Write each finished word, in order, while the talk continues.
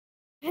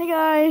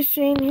guys,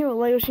 Shane here with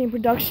Lego Shane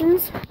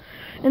Productions,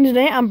 and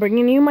today I'm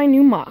bringing you my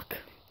new mock.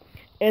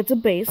 It's a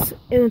base,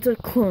 and it's a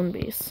clone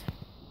base.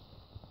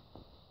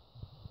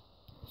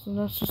 So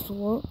that's just a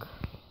look.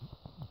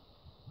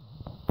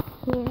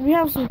 We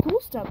have some cool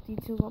stuff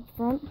details up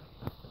front,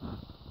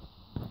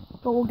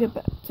 but we'll get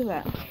back to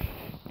that.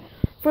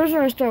 First, we're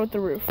going to start with the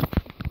roof.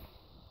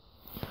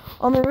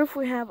 On the roof,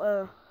 we have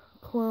a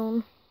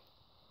clone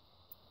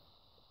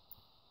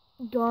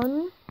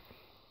gun,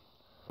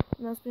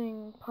 and that's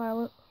being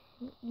pilot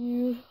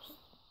used.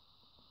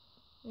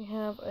 We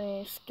have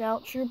a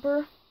scout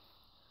trooper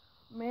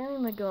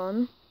manning the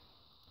gun.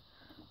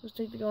 Let's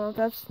take the gun off.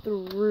 That's the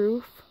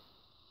roof.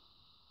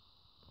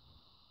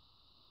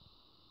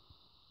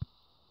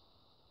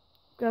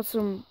 Got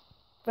some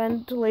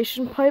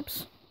ventilation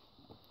pipes.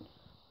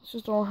 It's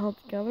just all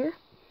held together.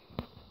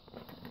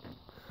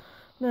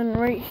 Then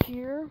right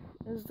here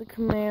is the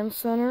command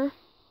center.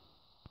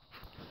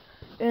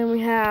 And we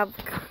have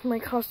my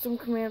custom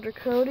commander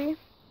Cody,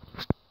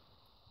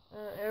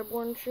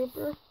 airborne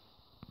trooper,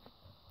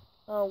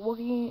 a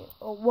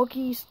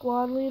Wookiee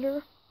squad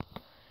leader,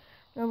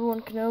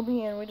 #1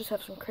 Kenobi, and we just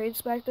have some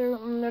crates back there.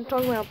 And they're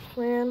talking about a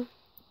plan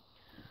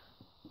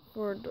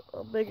for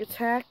a big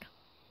attack.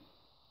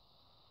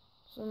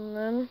 So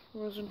then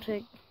we're just going to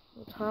take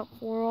the top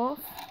floor off.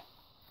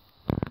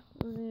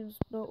 It's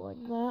built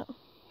like that.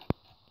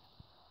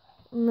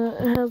 And then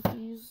it has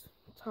these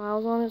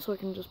tiles on it so I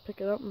can just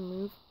pick it up and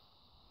move.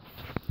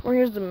 Or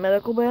here's the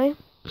medical bay.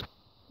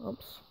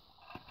 Oops.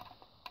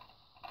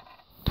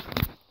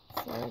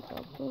 Sorry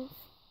about this.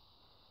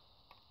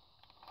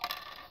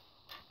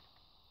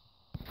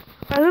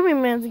 I hope we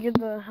managed to get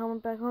the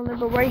helmet back on there,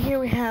 but right here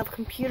we have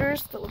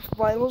computers with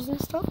vitals and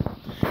stuff.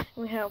 And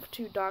we have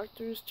 2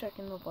 doctors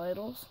checking the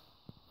vitals.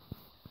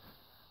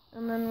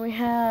 And then we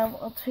have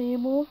a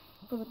table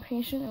for the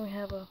patient, and we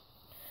have a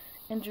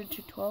injured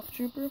 212th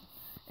trooper.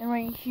 And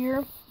right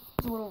here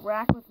is a little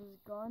rack with his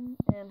gun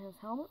and his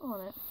helmet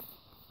on it.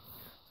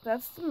 So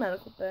that's the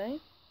medical bay.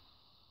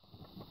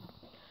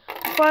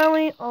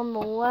 Finally, on the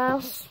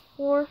last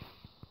floor,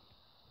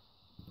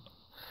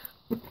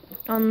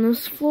 on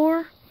this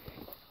floor,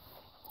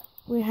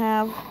 we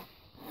have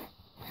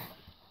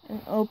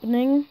an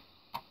opening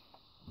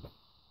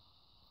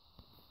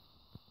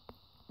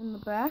in the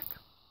back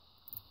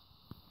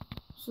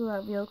so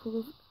that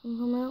vehicle can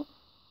come out.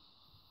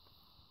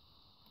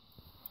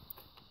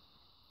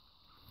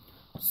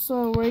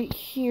 So right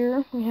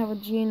here we have a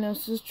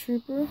Geonosis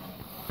trooper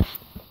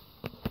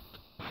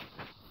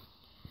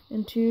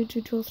and 2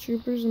 212th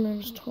troopers, and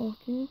they're just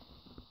talking.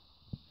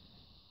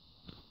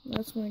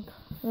 That's my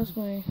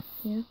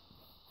yeah.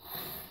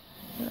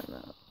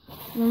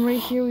 And then right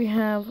here we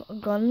have a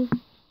gun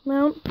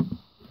mount,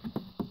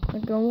 a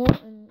gun wall,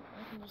 and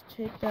I can just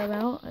take that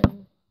out.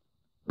 And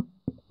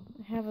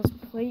I have this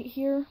plate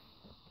here,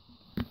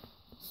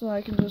 so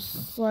I can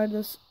just slide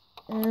this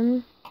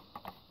in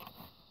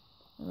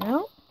and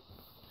out.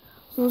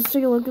 So let's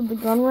take a look at the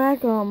gun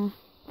rack.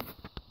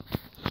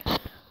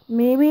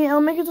 Maybe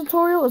I'll make a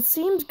tutorial. It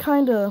seems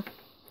kinda,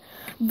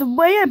 the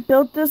way I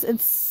built this, it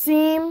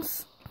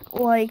seems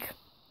like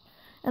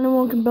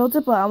anyone can build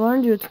it, but I'm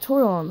going to do a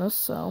tutorial on this,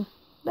 so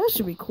that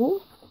should be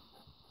cool.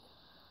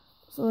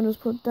 So I'll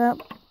just put that.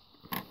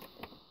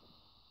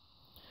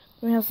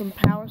 We have some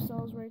power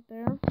cells right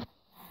there.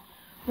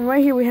 And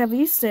right here we have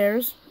these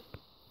stairs,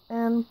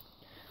 and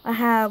I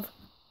have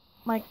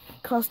my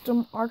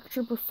custom ARC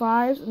Trooper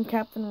 5s and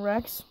Captain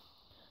Rex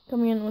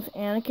coming in with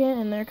Anakin,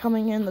 and they're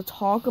coming in to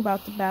talk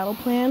about the battle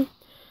plan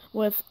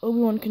with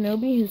Obi-Wan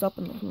Kenobi, who's up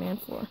on the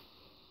command floor.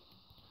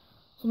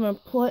 So I'm going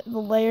to put the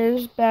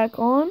layers back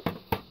on,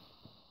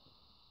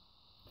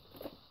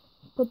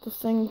 put the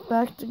thing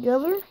back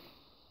together.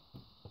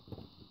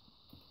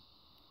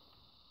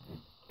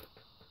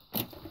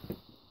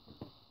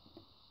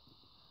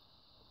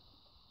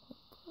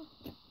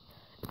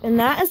 And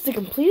that is the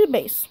completed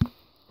base.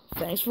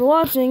 Thanks for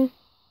watching.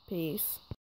 Peace.